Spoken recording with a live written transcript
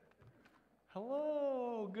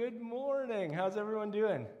Hello, good morning. How's everyone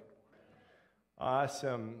doing?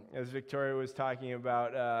 Awesome. As Victoria was talking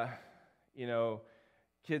about,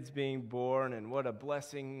 kids being born and what a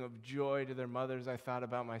blessing of joy to their mothers, I thought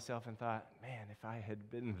about myself and thought, man, if I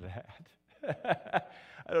had been that.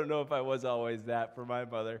 I don't know if I was always that for my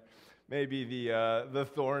mother. Maybe the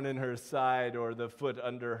thorn in her side or the foot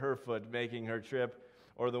under her foot making her trip,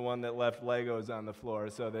 or the one that left Legos on the floor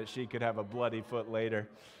so that she could have a bloody foot later.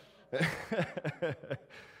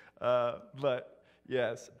 But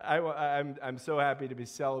yes, I'm so happy to be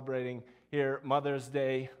celebrating here Mother's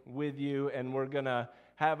Day with you, and we're going to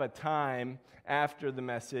have a time after the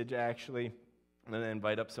message, actually. I'm going to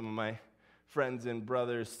invite up some of my friends and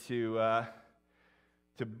brothers to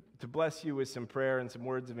bless you with some prayer and some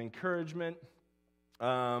words of encouragement.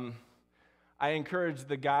 I encourage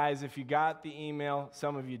the guys, if you got the email,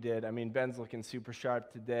 some of you did. I mean, Ben's looking super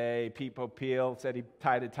sharp today. Pete Popeil said he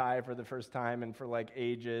tied a tie for the first time in for like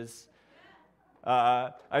ages.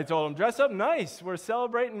 I told him, dress up nice. We're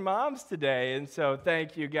celebrating moms today. And so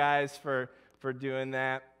thank you guys for doing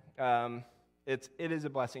that. It is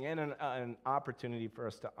a blessing and an opportunity for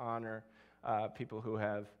us to honor people who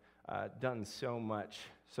have done so much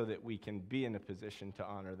so that we can be in a position to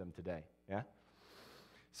honor them today. Yeah?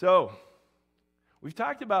 So, we've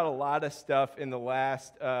talked about a lot of stuff in the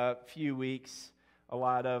last few weeks. A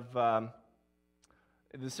lot of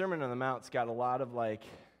the Sermon on the Mount's got a lot of like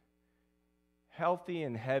healthy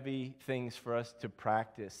and heavy things for us to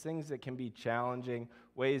practice, things that can be challenging,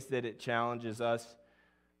 ways that it challenges us.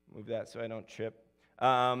 Move that so I don't trip.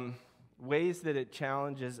 Ways that it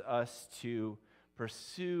challenges us to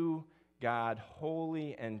pursue God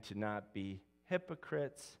wholly and to not be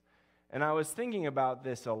hypocrites. And I was thinking about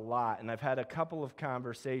this a lot, and I've had a couple of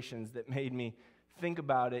conversations that made me think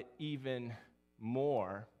about it even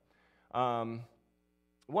more. One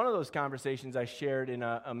of those conversations I shared in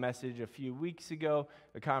a message a few weeks ago,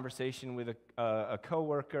 a conversation with a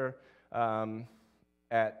coworker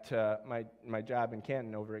at my job in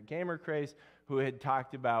Canton over at Gamer Craze, who had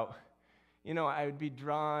talked about, I would be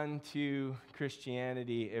drawn to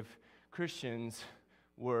Christianity if Christians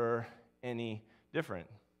were any different.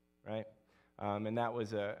 Right? And that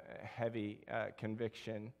was a heavy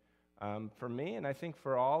conviction for me, and I think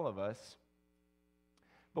for all of us.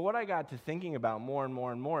 But what I got to thinking about more and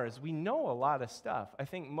more and more is we know a lot of stuff. I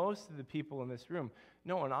think most of the people in this room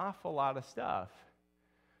know an awful lot of stuff.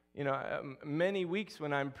 Many weeks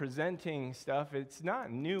when I'm presenting stuff, it's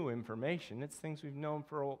not new information. It's things we've known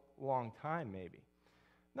for a long time, maybe.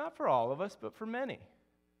 Not for all of us, but for many.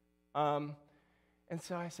 And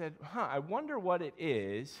so I said, I wonder what it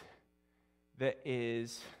is that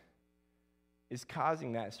is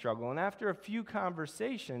causing that struggle. And after a few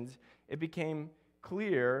conversations, it became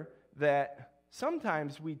clear that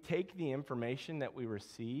sometimes we take the information that we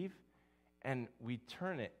receive and we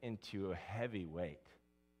turn it into a heavy weight,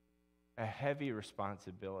 a heavy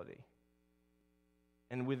responsibility.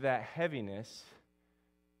 And with that heaviness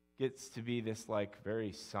gets to be this like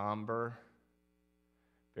very somber,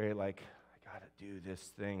 very like, I gotta do this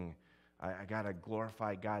thing. I got to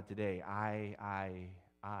glorify God today. I.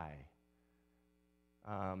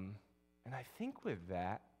 And I think with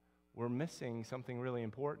that, we're missing something really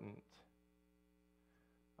important.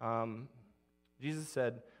 Jesus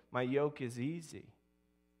said, my yoke is easy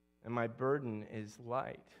and my burden is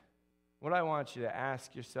light. What I want you to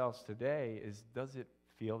ask yourselves today is, does it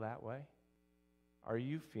feel that way? Are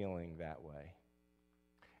you feeling that way?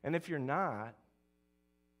 And if you're not,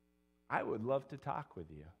 I would love to talk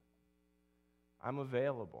with you. I'm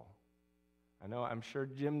available. I'm sure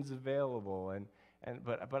Jim's available,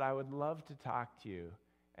 but I would love to talk to you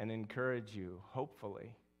and encourage you,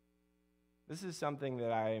 hopefully. This is something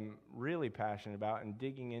that I'm really passionate about and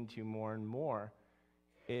digging into more and more,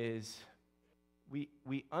 is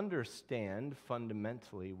we understand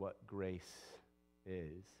fundamentally what grace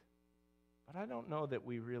is, but I don't know that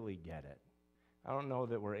we really get it. I don't know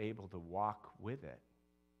that we're able to walk with it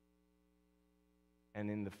and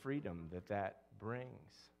in the freedom that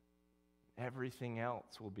brings. Everything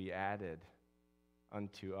else will be added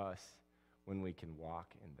unto us when we can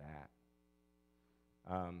walk in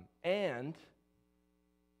that. And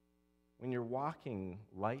when you're walking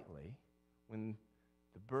lightly, when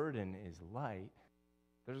the burden is light,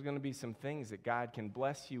 there's going to be some things that God can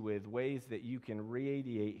bless you with, ways that you can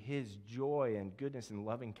radiate His joy and goodness and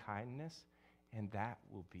loving kindness, and that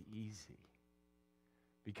will be easy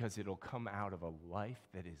because it'll come out of a life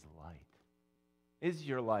that is light. Is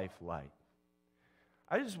your life light?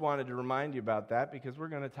 I just wanted to remind you about that because we're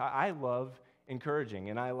going to talk. I love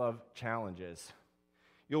encouraging and I love challenges.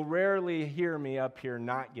 You'll rarely hear me up here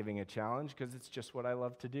not giving a challenge because it's just what I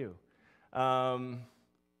love to do. But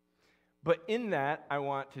in that, I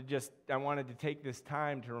wanted to take this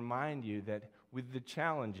time to remind you that with the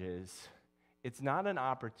challenges, it's not an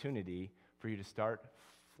opportunity for you to start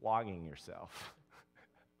flogging yourself.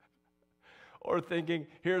 Or thinking,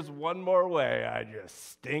 here's one more way I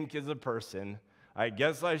just stink as a person. I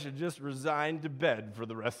guess I should just resign to bed for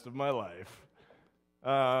the rest of my life.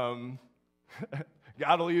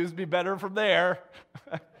 God will use me better from there.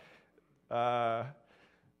 No,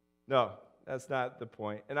 that's not the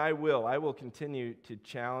point. And I will continue to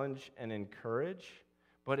challenge and encourage.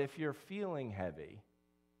 But if you're feeling heavy,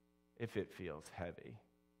 if it feels heavy,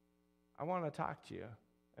 I want to talk to you,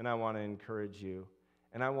 and I want to encourage you,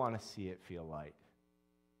 and I want to see it feel light.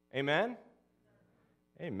 Amen?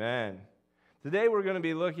 Amen. Today we're going to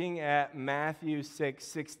be looking at Matthew 6,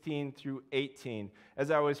 16 through 18. As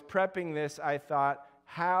I was prepping this, I thought,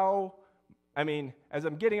 as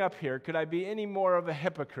I'm getting up here, could I be any more of a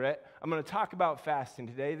hypocrite? I'm going to talk about fasting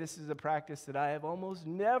today. This is a practice that I have almost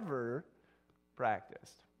never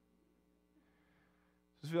practiced.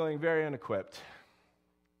 I was feeling very unequipped.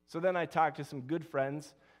 So then I talked to some good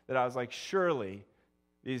friends that I was like, surely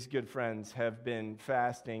these good friends have been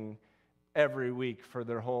fasting every week for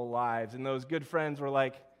their whole lives. And those good friends were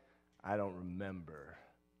like, I don't remember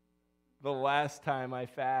the last time I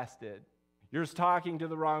fasted. You're talking to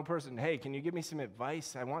the wrong person. Hey, can you give me some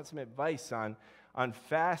advice? I want some advice on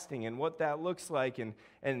fasting and what that looks like and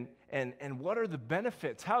what are the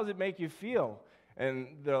benefits? How does it make you feel?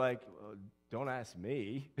 And they're like, well, don't ask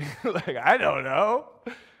me. Like, I don't know.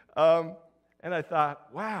 And I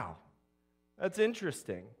thought, wow, that's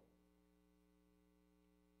interesting.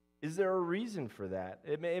 Is there a reason for that?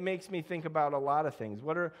 It makes me think about a lot of things.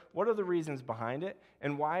 What are the reasons behind it?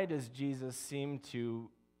 And why does Jesus seem to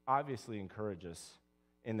obviously encourage us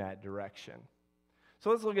in that direction? So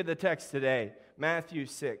let's look at the text today. Matthew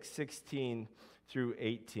 6, 16 through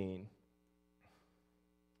 18.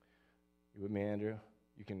 You with me, Andrew?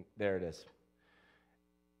 There it is.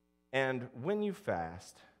 And when you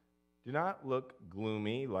fast, do not look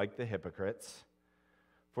gloomy like the hypocrites,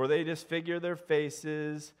 for they disfigure their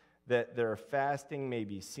faces that their fasting may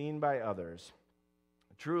be seen by others.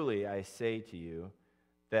 Truly, I say to you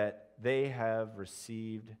that they have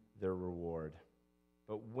received their reward.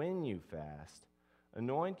 But when you fast,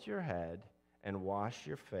 anoint your head and wash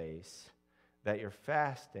your face, that your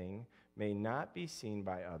fasting may not be seen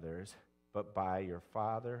by others, but by your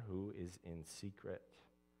Father who is in secret.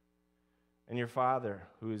 And your Father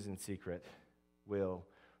who is in secret will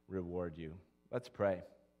reward you. Let's pray.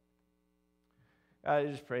 God, I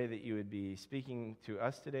just pray that you would be speaking to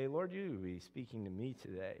us today. Lord, you would be speaking to me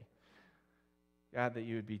today. God, that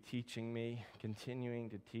you would be teaching me,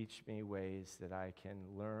 continuing to teach me ways that I can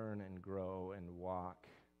learn and grow and walk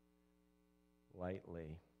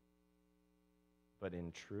lightly, but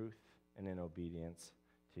in truth and in obedience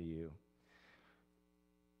to you.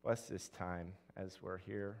 Bless this time as we're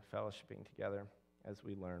here fellowshipping together, as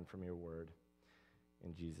we learn from your word.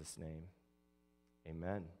 In Jesus' name,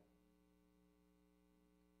 amen.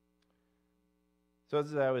 So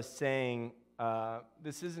as I was saying,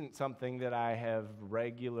 this isn't something that I have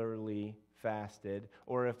regularly fasted,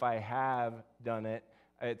 or if I have done it,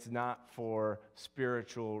 it's not for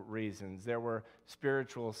spiritual reasons. There were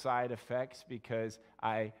spiritual side effects because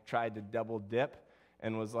I tried to double dip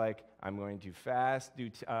and was like, I'm going to fast, do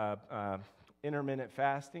intermittent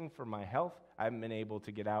fasting for my health. I haven't been able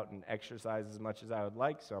to get out and exercise as much as I would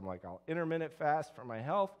like, so I'm like, I'll intermittent fast for my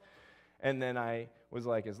health. And then I was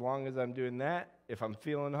like, as long as I'm doing that, if I'm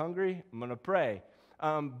feeling hungry, I'm going to pray.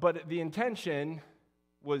 But the intention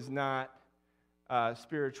was not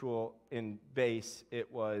spiritual in base.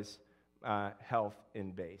 It was health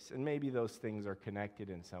in base. And maybe those things are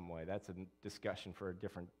connected in some way. That's a discussion for a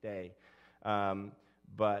different day.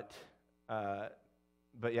 But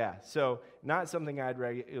yeah, so not something I'd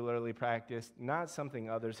regularly practiced, not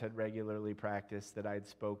something others had regularly practiced that I'd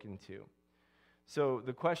spoken to. So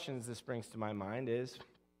the questions this brings to my mind is,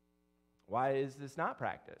 why is this not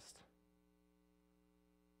practiced?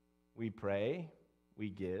 We pray, we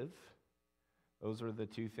give. Those are the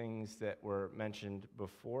two things that were mentioned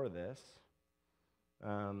before this.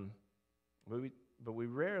 But we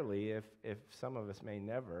rarely, if some of us may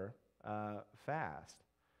never, fast.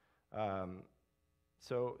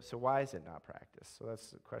 So why is it not practiced? So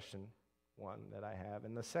that's question one that I have.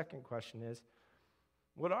 And the second question is,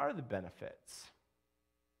 what are the benefits?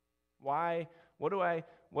 Why?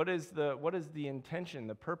 What is the intention,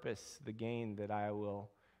 the purpose, the gain that I will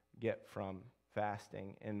get from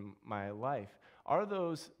fasting in my life? Are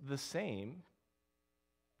those the same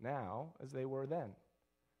now as they were then.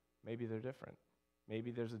 Maybe they're different.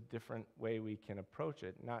 Maybe there's a different way we can approach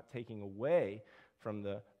it, not taking away from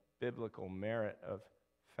the biblical merit of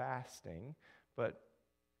fasting, but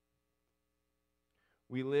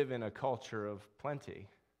we live in a culture of plenty.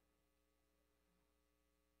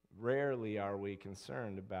 Rarely are we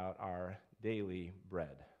concerned about our daily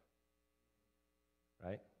bread,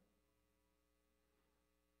 right?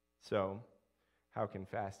 So, how can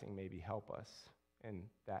fasting maybe help us in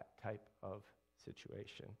that type of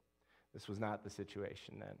situation? This was not the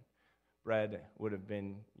situation then. Bread would have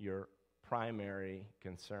been your primary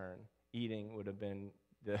concern. Eating would have been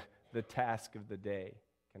the task of the day.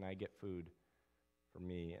 Can I get food for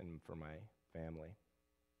me and for my family?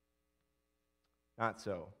 Not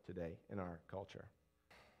so today in our culture.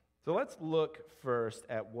 So let's look first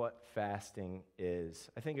at what fasting is.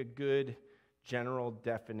 I think a good general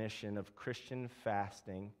definition of Christian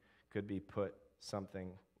fasting could be put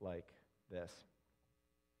something like this.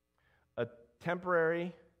 A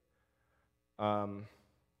temporary, I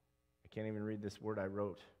can't even read this word I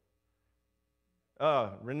wrote.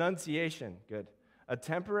 Renunciation, good. A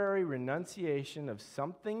temporary renunciation of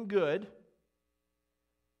something good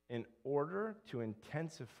in order to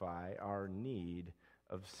intensify our need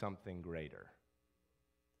of something greater.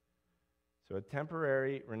 So a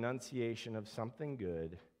temporary renunciation of something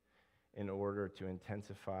good in order to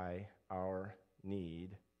intensify our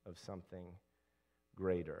need of something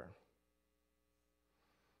greater.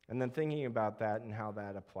 And then thinking about that and how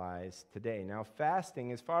that applies today. Now,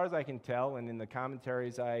 fasting, as far as I can tell, and in the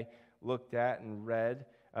commentaries I looked at and read,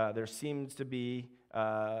 there seems to be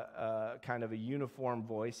kind of a uniform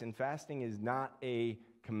voice, and fasting is not a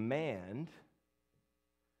command,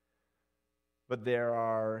 but there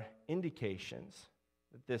are indications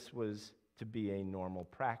that this was to be a normal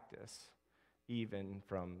practice, even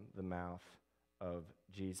from the mouth of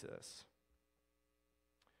Jesus.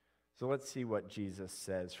 So let's see what Jesus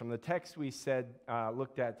says. From the text we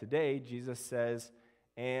looked at today, Jesus says,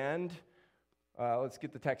 and let's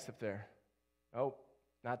get the text up there. Oh,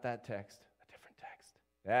 not that text, a different text.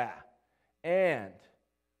 Yeah. And,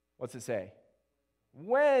 what's it say?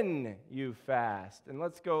 When you fast. And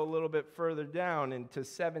let's go a little bit further down into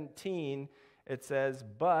 17. It says,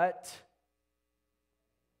 but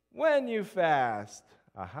when you fast.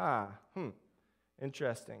 Aha.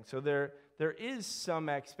 Interesting. So there is some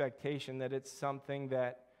expectation that it's something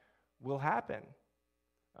that will happen.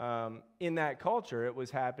 In that culture, it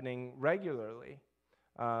was happening regularly.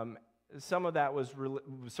 Some of that was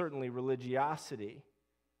certainly religiosity,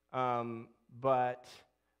 but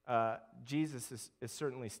Jesus is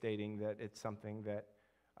certainly stating that it's something that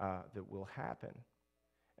will happen.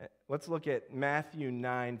 Let's look at Matthew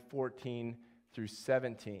 9:14 through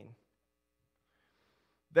 17.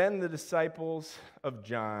 Then the disciples of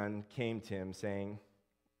John came to him, saying,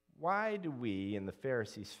 "Why do we and the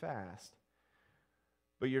Pharisees fast,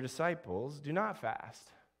 but your disciples do not fast?"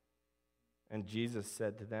 And Jesus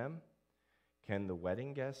said to them, "Can the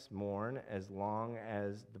wedding guests mourn as long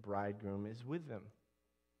as the bridegroom is with them?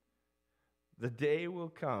 The day will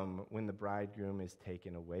come when the bridegroom is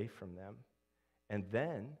taken away from them, and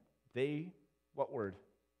then they," what word?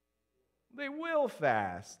 "They will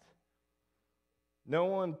fast. No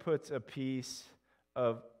one puts a piece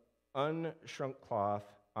of unshrunk cloth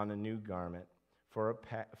on a new garment, for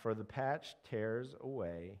the patch tears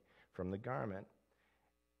away from the garment,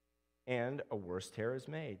 and a worse tear is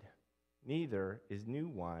made. Neither is new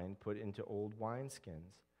wine put into old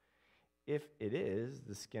wineskins. If it is,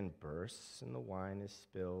 the skin bursts, and the wine is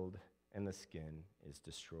spilled, and the skin is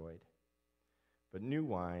destroyed. But new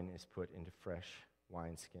wine is put into fresh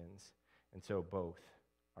wineskins, and so both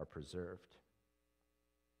are preserved."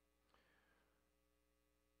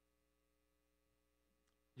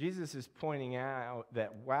 Jesus is pointing out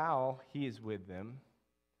that while he is with them,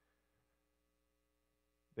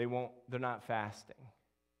 they're not fasting.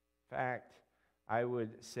 In fact, I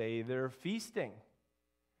would say they're feasting.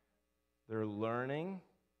 They're learning,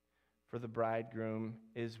 for the bridegroom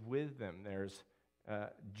is with them. There's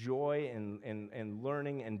joy in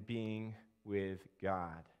learning and being with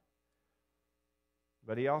God.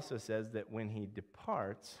 But he also says that when he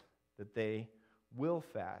departs, that they will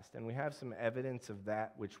fast. And we have some evidence of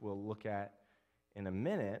that, which we'll look at in a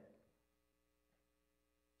minute.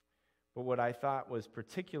 But what I thought was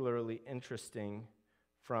particularly interesting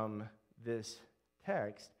from this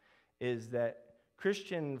text is that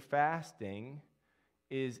Christian fasting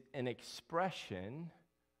is an expression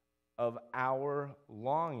of our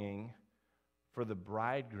longing for the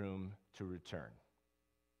bridegroom to return.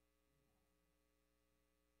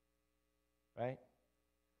 Right?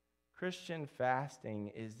 Christian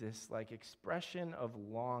fasting is this like expression of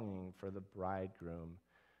longing for the bridegroom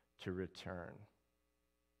to return.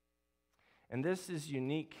 And this is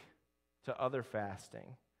unique to other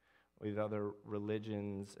fasting with other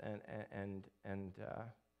religions and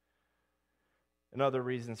other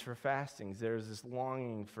reasons for fastings. There's this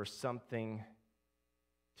longing for something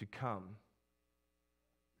to come.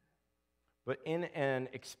 But in an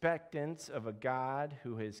expectance of a God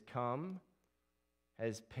who has come,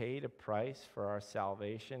 has paid a price for our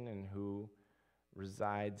salvation, and who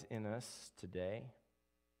resides in us today,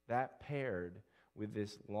 that paired with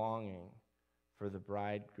this longing for the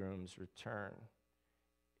bridegroom's return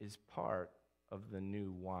is part of the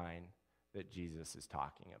new wine that Jesus is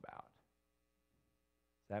talking about.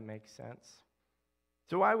 Does that make sense?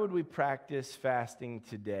 So why would we practice fasting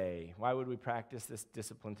today? Why would we practice this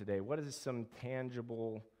discipline today? What are some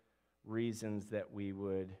tangible reasons that we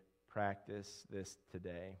would practice this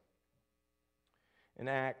today? In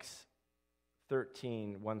Acts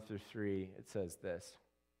 13, 1 through 3, it says this.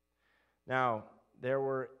 Now, there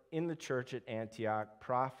were in the church at Antioch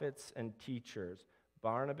prophets and teachers,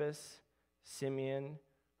 Barnabas, Simeon,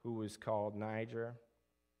 who was called Niger,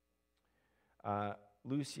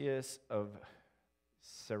 Lucius of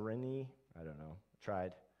Cyrene, I don't know,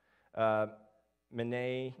 tried,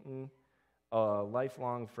 Manaen, a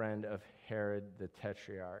lifelong friend of Herod the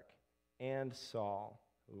Tetrarch, and Saul,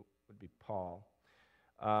 who would be Paul,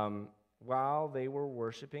 while they were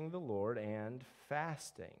worshiping the Lord and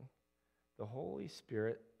fasting, the Holy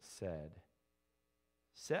Spirit said,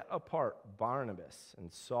 "Set apart Barnabas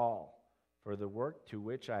and Saul for the work to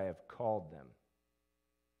which I have called them."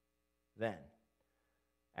 Then,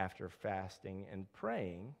 after fasting and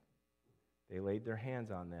praying, they laid their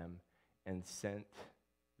hands on them and sent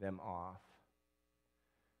them off.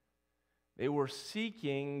 They were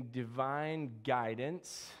seeking divine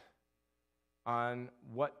guidance on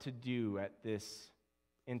what to do at this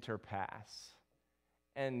interpass.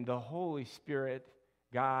 And the Holy Spirit,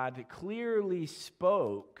 God, clearly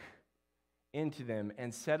spoke into them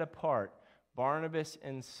and set apart Barnabas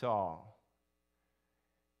and Saul.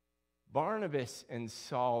 Barnabas and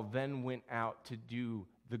Saul then went out to do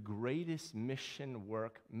the greatest mission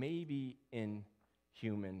work maybe in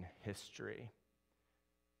human history,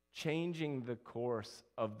 changing the course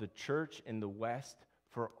of the church in the West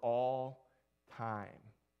for all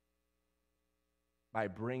time by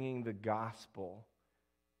bringing the gospel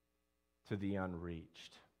to the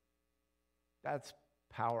unreached. That's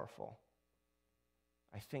powerful.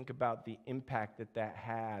 I think about the impact that that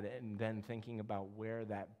had, and then thinking about where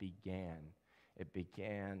that began. It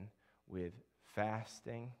began with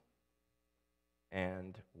fasting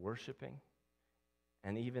and worshiping.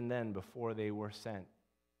 And even then, before they were sent,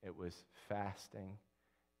 it was fasting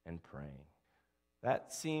and praying.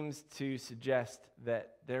 That seems to suggest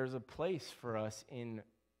that there's a place for us in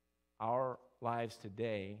our lives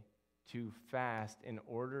today to fast in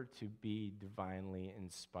order to be divinely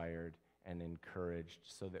inspired and encouraged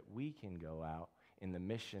so that we can go out in the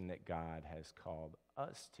mission that God has called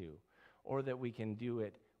us to, or that we can do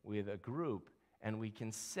it with a group and we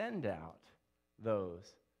can send out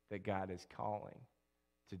those that God is calling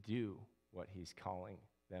to do what he's calling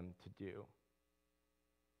them to do.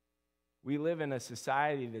 We live in a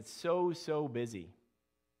society that's so busy.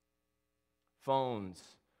 Phones,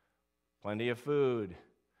 plenty of food,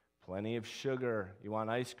 plenty of sugar. You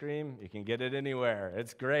want ice cream? You can get it anywhere.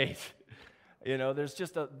 It's great. You know, there's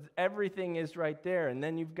just everything is right there. And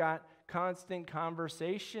then you've got constant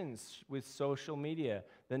conversations with social media,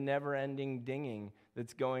 the never-ending dinging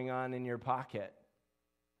that's going on in your pocket.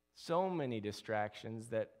 So many distractions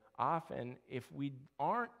that often, if we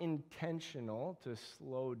aren't intentional to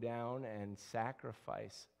slow down and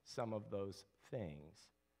sacrifice some of those things,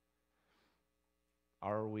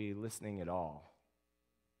 are we listening at all?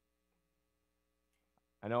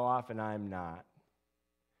 I know often I'm not.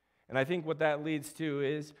 And I think what that leads to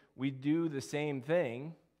is we do the same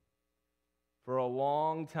thing for a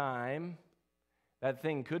long time. That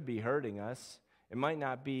thing could be hurting us. It might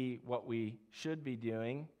not be what we should be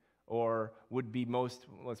doing or would be most,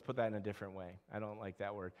 let's put that in a different way. I don't like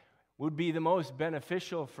that word. Would be the most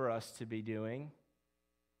beneficial for us to be doing.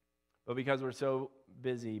 But because we're so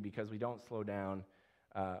busy, because we don't slow down,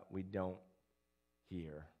 we don't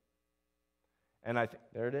hear. And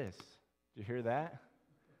there it is. Did you hear that?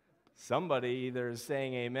 Somebody either is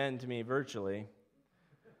saying amen to me virtually.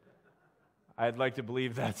 I'd like to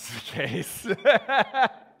believe that's the case.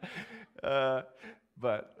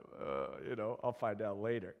 But I'll find out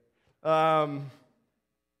later. My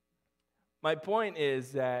point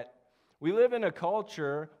is that we live in a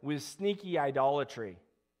culture with sneaky idolatry.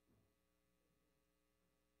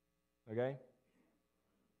 okay?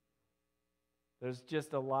 There's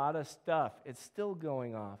just a lot of stuff. It's still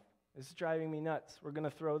going off. It's driving me nuts. We're going to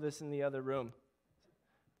throw this in the other room.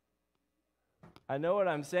 I know what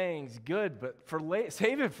I'm saying is good, but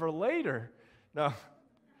save it for later. No.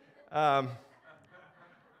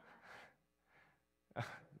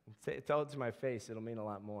 Tell it to my face. It'll mean a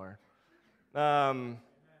lot more. Yeah.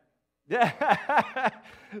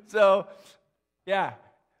 So, yeah.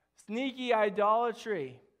 Sneaky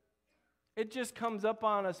idolatry. It just comes up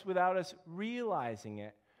on us without us realizing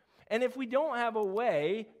it. And if we don't have a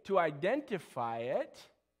way to identify it,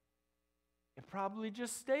 it probably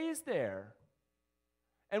just stays there.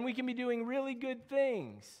 And we can be doing really good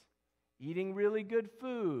things, eating really good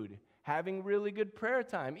food, having really good prayer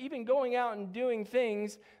time, even going out and doing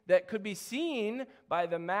things that could be seen by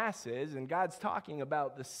the masses. And God's talking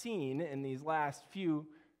about the seen in these last few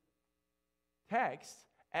texts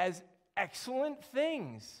as excellent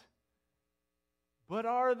things. But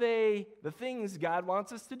are they the things God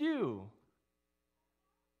wants us to do?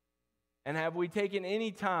 And have we taken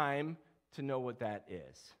any time to know what that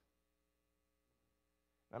is?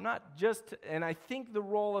 And I think the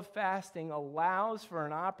role of fasting allows for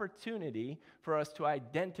an opportunity for us to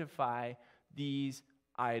identify these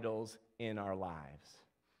idols in our lives.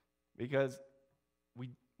 Because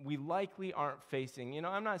we likely aren't facing,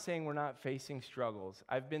 I'm not saying we're not facing struggles.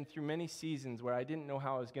 I've been through many seasons where I didn't know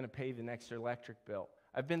how I was going to pay the next electric bill.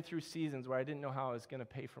 I've been through seasons where I didn't know how I was going to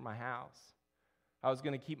pay for my house. I was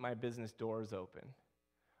going to keep my business doors open.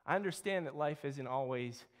 I understand that life isn't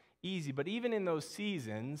always easy, but even in those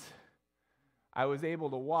seasons, I was able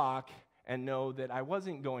to walk and know that I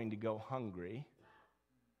wasn't going to go hungry.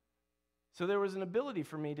 So there was an ability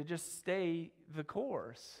for me to just stay the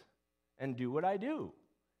course and do what I do,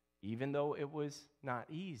 even though it was not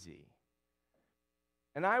easy.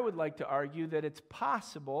 And I would like to argue that it's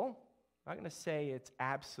possible, I'm not going to say it's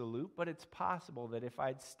absolute, but it's possible that if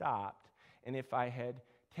I'd stopped and if I had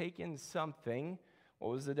taken something,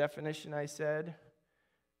 what was the definition I said?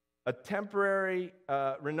 A temporary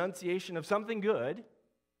renunciation of something good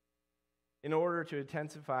in order to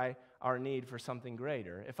intensify our need for something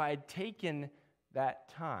greater. If I had taken that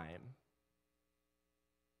time,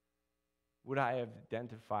 would I have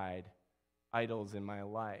identified idols in my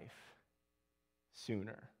life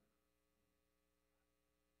sooner?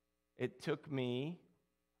 It took me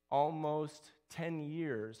almost 10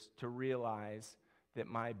 years to realize that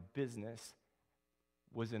my business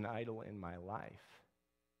was an idol in my life.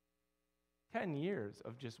 10 years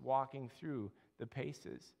of just walking through the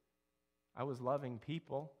paces. I was loving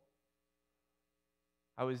people.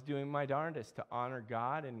 I was doing my darndest to honor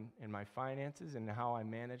God in my finances and how I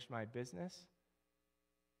managed my business.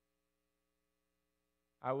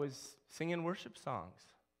 I was singing worship songs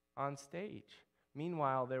on stage.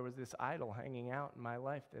 Meanwhile, there was this idol hanging out in my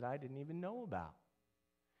life that I didn't even know about.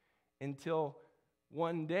 Until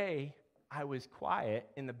one day, I was quiet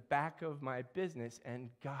in the back of my business, and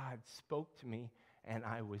God spoke to me, and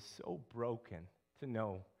I was so broken to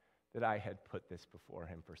know that I had put this before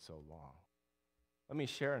Him for so long. Let me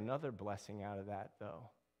share another blessing out of that, though.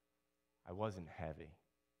 I wasn't heavy.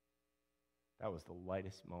 That was the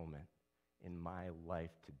lightest moment in my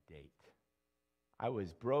life to date. I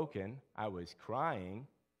was broken. I was crying.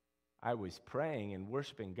 I was praying and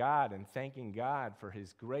worshiping God and thanking God for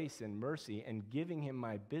His grace and mercy and giving Him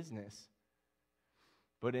my business.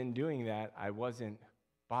 But in doing that, I wasn't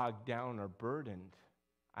bogged down or burdened.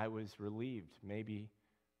 I was relieved, maybe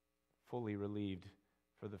fully relieved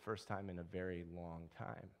for the first time in a very long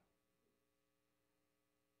time.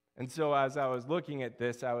 And so as I was looking at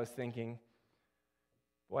this, I was thinking,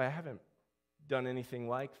 boy, I haven't done anything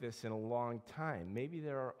like this in a long time. Maybe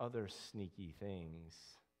there are other sneaky things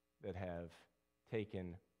that have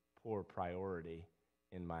taken poor priority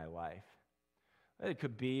in my life. It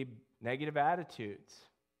could be negative attitudes.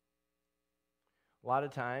 A lot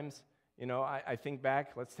of times, I think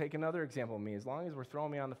back, let's take another example of me. As long as we're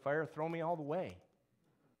throwing me on the fire, throw me all the way.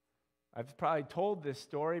 I've probably told this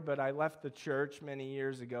story, but I left the church many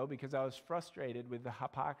years ago because I was frustrated with the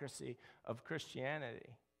hypocrisy of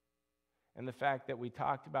Christianity and the fact that we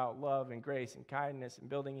talked about love and grace and kindness and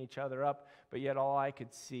building each other up, but yet all I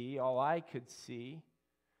could see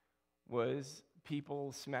was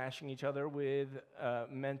people smashing each other with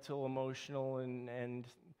mental, emotional, and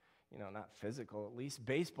not physical, at least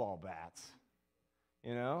baseball bats.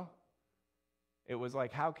 It was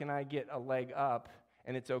like, how can I get a leg up,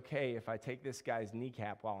 and it's okay if I take this guy's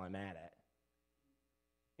kneecap while I'm at it?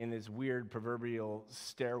 In this weird proverbial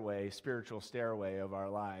spiritual stairway of our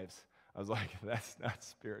lives. I was like, that's not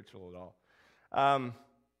spiritual at all.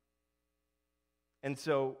 And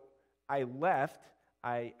so I left,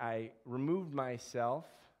 I removed myself,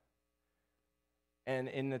 and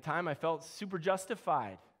in the time I felt super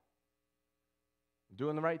justified. I'm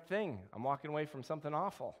doing the right thing. I'm walking away from something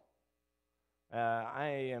awful.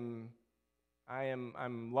 I'm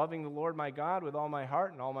loving the Lord my God with all my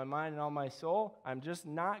heart and all my mind and all my soul. I'm just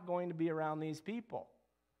not going to be around these people.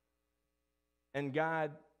 And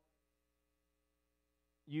God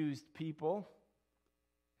used people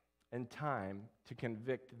and time to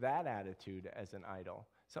convict that attitude as an idol.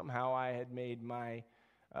 Somehow I had made my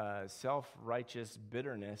self-righteous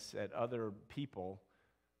bitterness at other people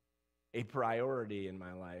a priority in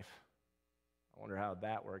my life. I wonder how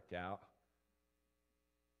that worked out.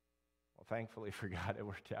 Well, thankfully for God, it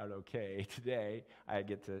worked out okay. Today, I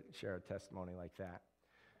get to share a testimony like that.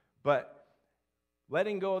 But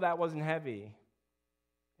letting go of that wasn't heavy.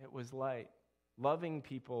 It was light. Loving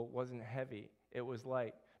people wasn't heavy. It was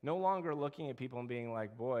light. No longer looking at people and being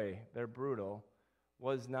like, boy, they're brutal,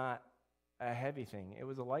 was not a heavy thing. It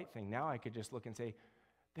was a light thing. Now I could just look and say,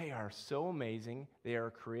 they are so amazing. They are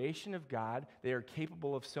a creation of God. They are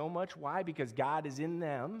capable of so much. Why? Because God is in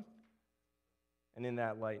them. And in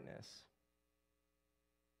that lightness,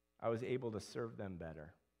 I was able to serve them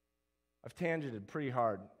better. I've tangented pretty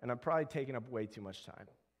hard, and I've probably taken up way too much time.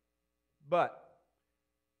 But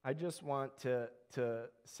I just want to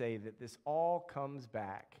say that this all comes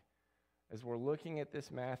back, as we're looking at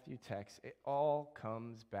this Matthew text, it all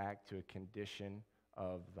comes back to a condition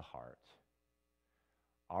of the heart.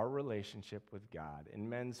 Our relationship with God. In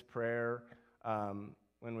men's prayer,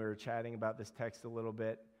 when we were chatting about this text a little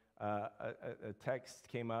bit, a text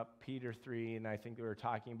came up, Peter 3, and I think we were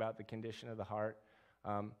talking about the condition of the heart.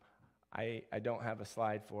 I don't have a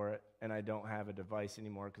slide for it, and I don't have a device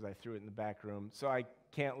anymore because I threw it in the back room, so I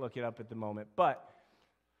can't look it up at the moment. But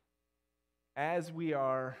as we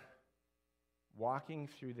are walking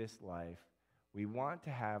through this life, we want to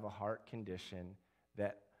have a heart condition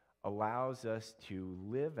that allows us to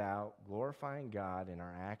live out glorifying God in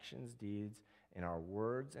our actions, deeds, in our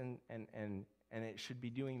words, and it should be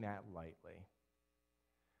doing that lightly.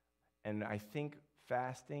 And I think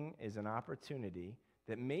fasting is an opportunity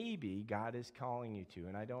that maybe God is calling you to,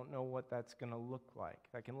 and I don't know what that's going to look like.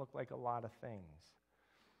 That can look like a lot of things.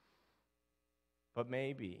 But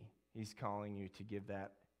maybe he's calling you to give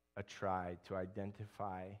that a try, to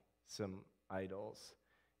identify some idols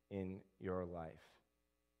in your life.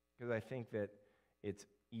 Because I think that it's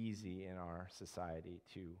easy in our society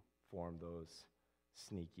to form those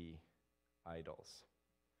sneaky idols.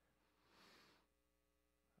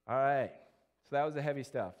 All right, so that was the heavy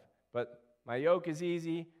stuff. But my yoke is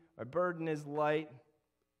easy, my burden is light.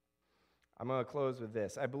 I'm going to close with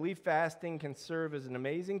this. I believe fasting can serve as an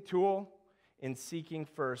amazing tool in seeking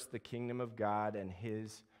first the kingdom of God and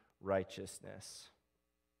his righteousness.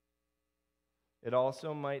 It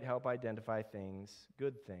also might help identify things,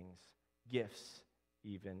 good things, gifts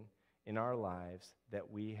even, in our lives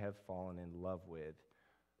that we have fallen in love with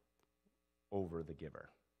over the giver.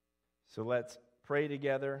 So let's pray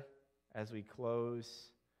together as we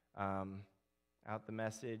close out the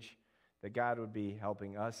message, that God would be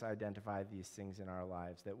helping us identify these things in our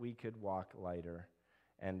lives, that we could walk lighter,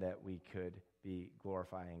 and that we could be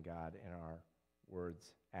glorifying God in our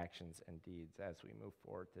words, actions, and deeds as we move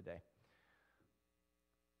forward today.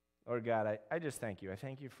 Lord God, I just thank you. I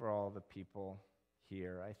thank you for all the people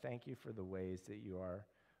here. I thank you for the ways that you are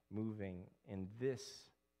moving in this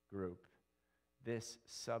group, this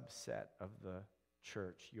subset of the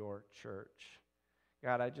church, your church.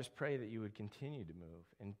 God, I just pray that you would continue to move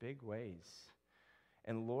in big ways.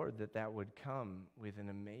 And Lord, that would come with an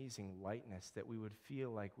amazing lightness, that we would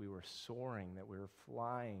feel like we were soaring, that we were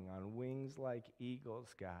flying on wings like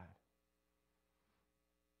eagles, God.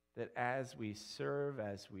 That as we serve,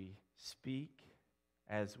 as we speak,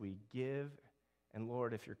 as we give, and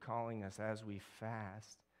Lord, if you're calling us as we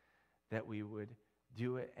fast, that we would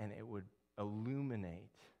do it and it would illuminate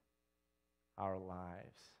our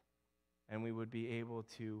lives. And we would be able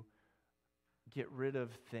to get rid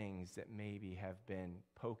of things that maybe have been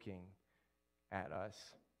poking at us,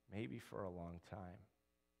 maybe for a long time.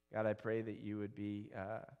 God, I pray that you would be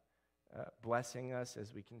blessing us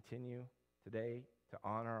as we continue today to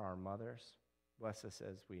honor our mothers. Bless us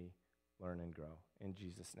as we learn and grow. In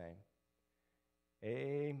Jesus' name,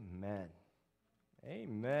 amen.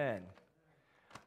 Amen.